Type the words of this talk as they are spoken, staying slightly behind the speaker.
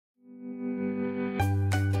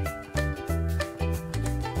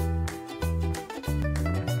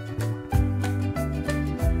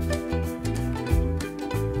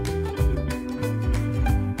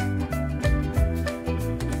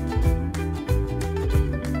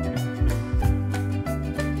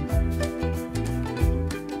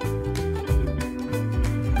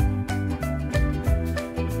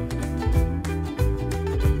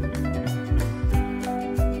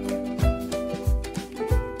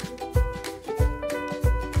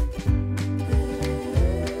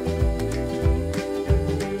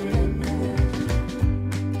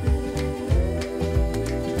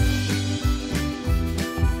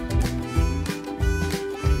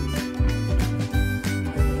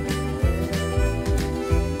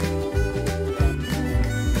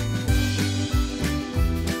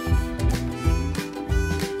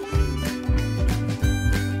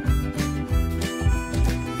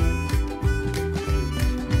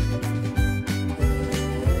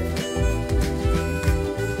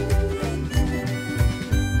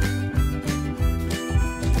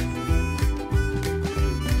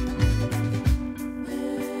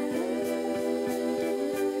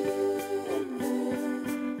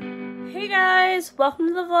guys, welcome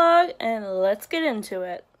to the vlog, and let's get into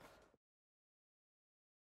it.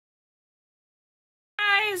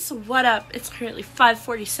 Guys, what up? It's currently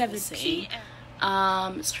 5:47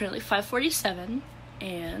 p.m. It's currently 5:47,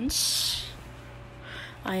 and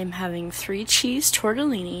I am having 3 cheese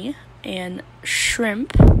tortellini and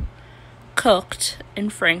shrimp cooked in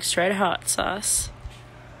Frank's Red Hot Sauce.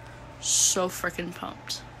 So freaking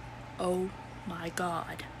pumped. Oh my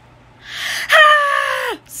god.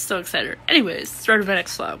 So excited. Anyways, start of my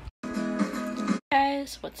next vlog.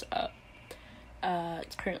 Guys, what's up?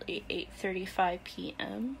 It's currently 8:35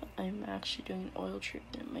 p.m. I'm actually doing an oil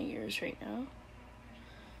treatment in my ears right now.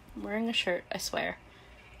 I'm wearing a shirt, I swear.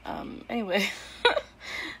 Anyway.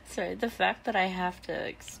 Sorry, the fact that I have to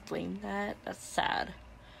explain that's sad.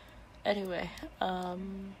 Anyway,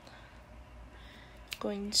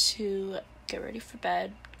 going to get ready for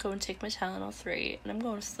bed, go and take my Tylenol 3, and I'm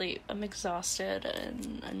going to sleep. I'm exhausted,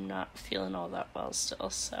 and I'm not feeling all that well still,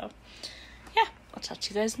 so yeah, I'll talk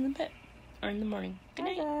to you guys in a bit, or in the morning. Good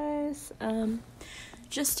night. Hi guys,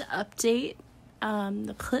 just to update,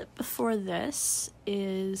 the clip before this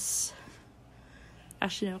is,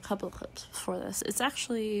 actually no, a couple of clips before this, it's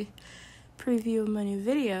actually a preview of my new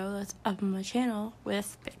video that's up on my channel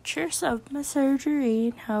with pictures of my surgery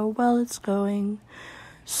and how well it's going.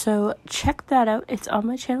 So check that out. It's on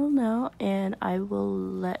my channel now, and I will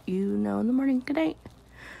let you know in the morning. Good night.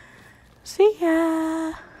 See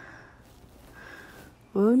ya.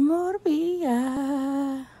 One more be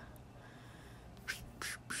ya.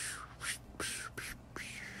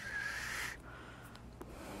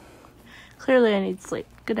 Clearly I need sleep.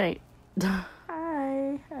 Good night.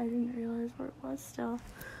 Hi. I didn't realize where it was still.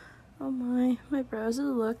 Oh my brows are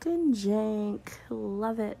looking jank.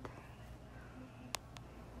 Love it.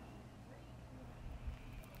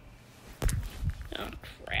 Oh,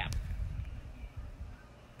 crap.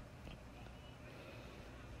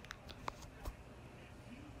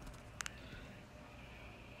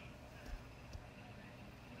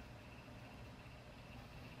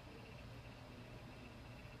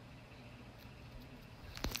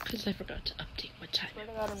 Because I forgot to update what time. I swear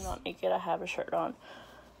to God, I'm not naked. I have a shirt on.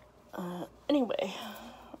 Anyway.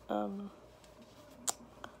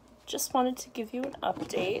 Just wanted to give you an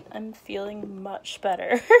update. I'm feeling much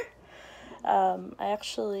better. I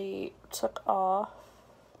actually took off,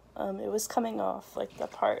 it was coming off, like, the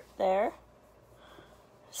part there,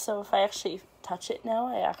 so if I actually touch it now,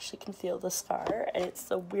 I actually can feel the scar, and it's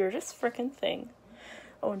the weirdest freaking thing.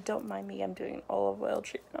 Oh, and don't mind me, I'm doing an olive oil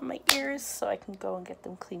treatment on my ears, so I can go and get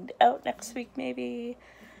them cleaned out next week, maybe.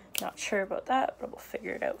 Not sure about that, but we'll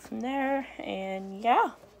figure it out from there, and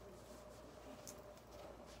yeah.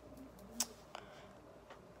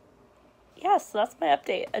 Yeah, so that's my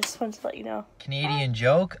update. I just wanted to let you know. Canadian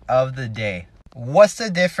joke of the day. What's the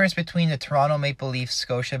difference between the Toronto Maple Leafs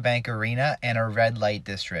Scotiabank Arena and a red light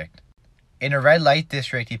district? In a red light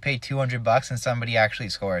district, you pay $200 and somebody actually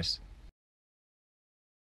scores.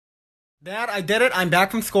 Dad, I did it. I'm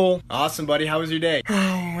back from school. Awesome, buddy. How was your day?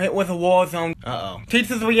 It was a war zone. Uh-oh.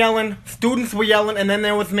 Teachers were yelling, students were yelling, and then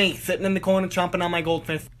there was me, sitting in the corner chomping on my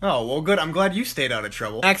goldfish. Oh, well, good. I'm glad you stayed out of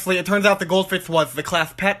trouble. Actually, it turns out the goldfish was the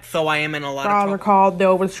class pet, so I am in a lot of trouble. Father called the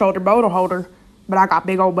over-the-shoulder boat holder, but I got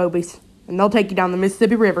big old boobies, and they'll take you down the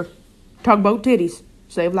Mississippi River. Tugboat titties.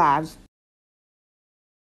 Save lives.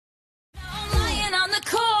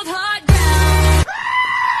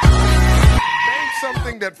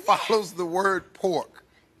 Something that follows the word pork.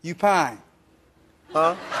 You pine.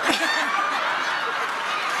 Huh?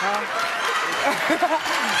 Huh?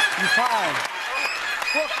 You pine.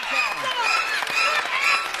 Pork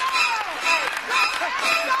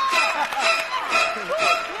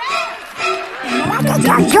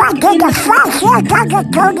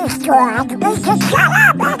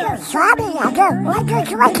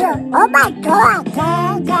Oh my God.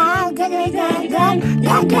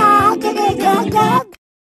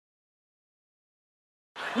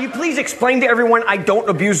 Will you please explain to everyone I don't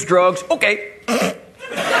abuse drugs? Okay.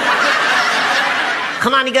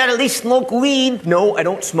 Come on, you gotta at least smoke weed. No, I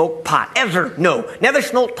don't smoke pot. Ever. No. Never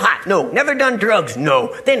smoked pot. No. Never done drugs.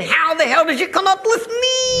 No. Then how the hell did you come up with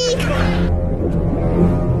me?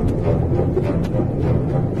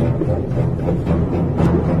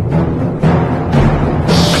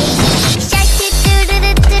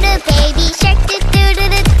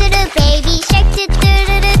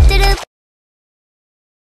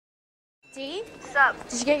 Dee? What's up?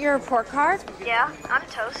 Did you get your report card? Yeah, I'm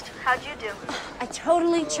toast. How'd you do? I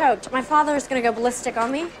totally choked. My father is gonna go ballistic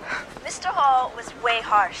on me. Mr. Hall was way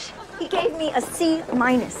harsh. He gave me a C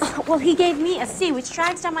minus. Well, he gave me a C, which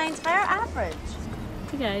drags down my entire average.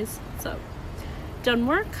 Hey guys, so done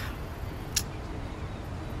work,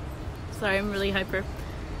 Sorry, I'm really hyper.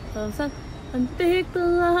 I'm big,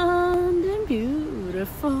 blonde, and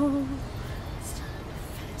beautiful. It's time to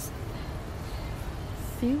face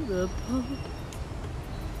the beautiful.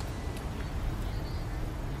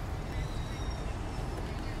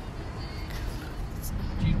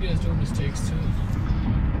 GPS do mistakes too.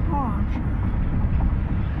 Oh, I'm sure.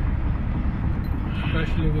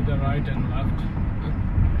 Especially with the right and left.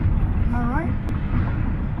 All right.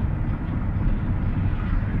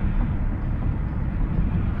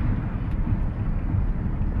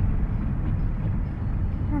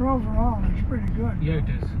 But overall, it's pretty good. Yeah, it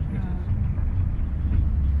is.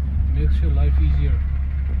 Makes your life easier.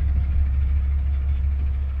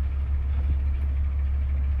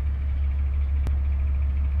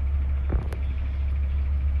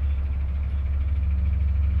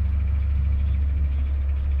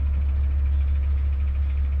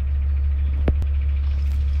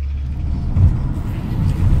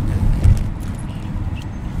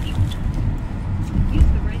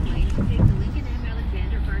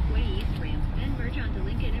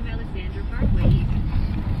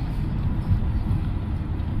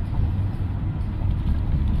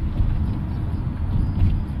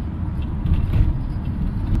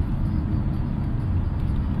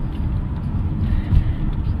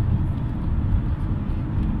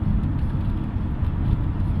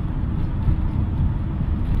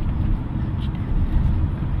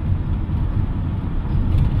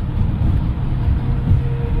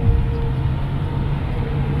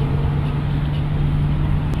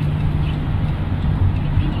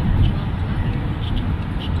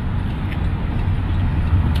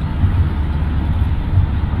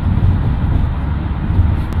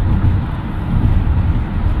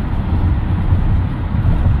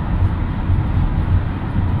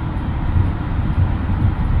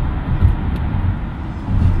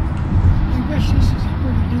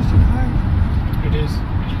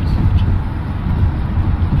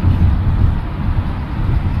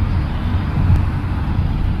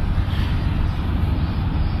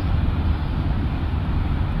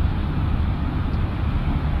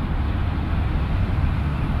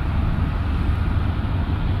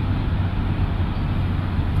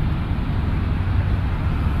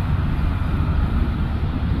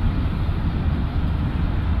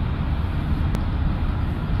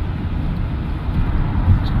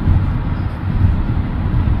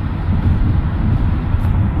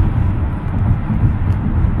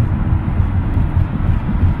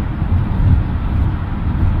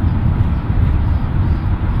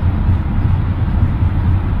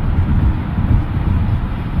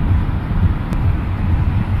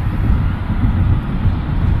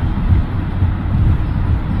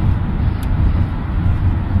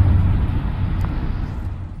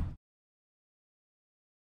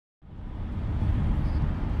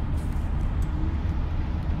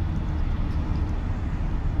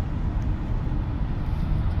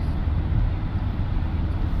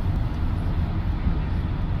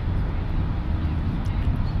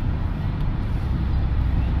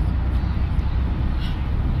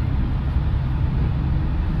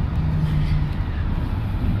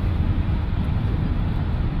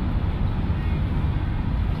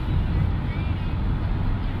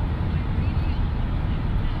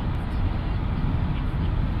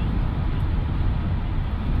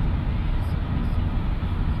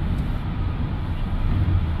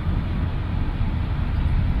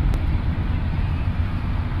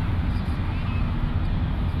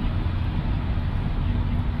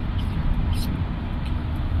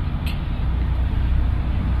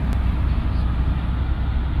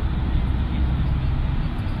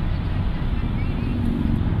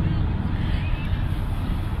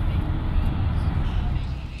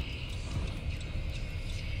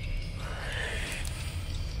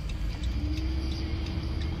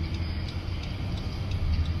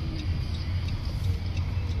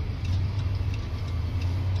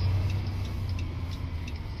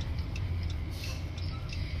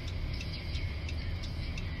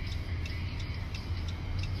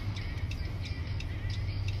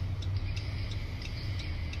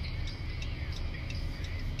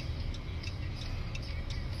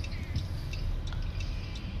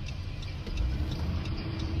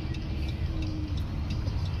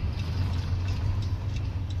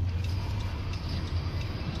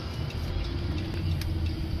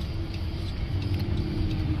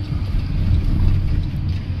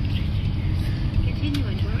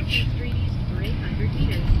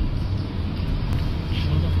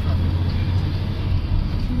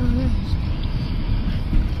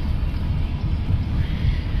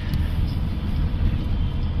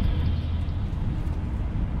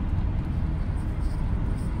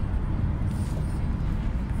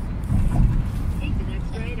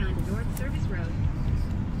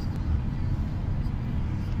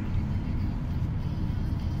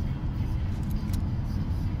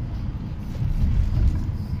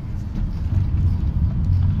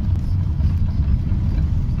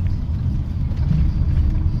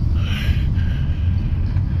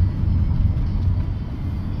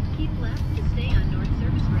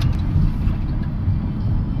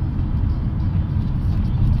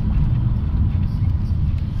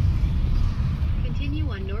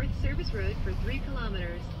 for 3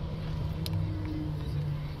 kilometers.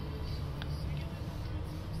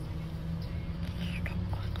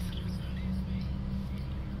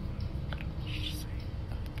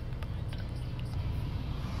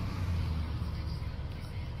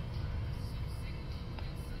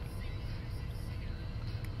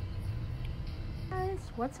 Guys,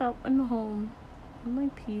 what's up? I'm home in my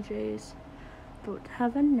PJs, about to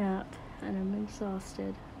have a nap, and I'm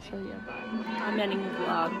exhausted. So yeah, bye. I'm ending the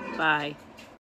vlog. Bye.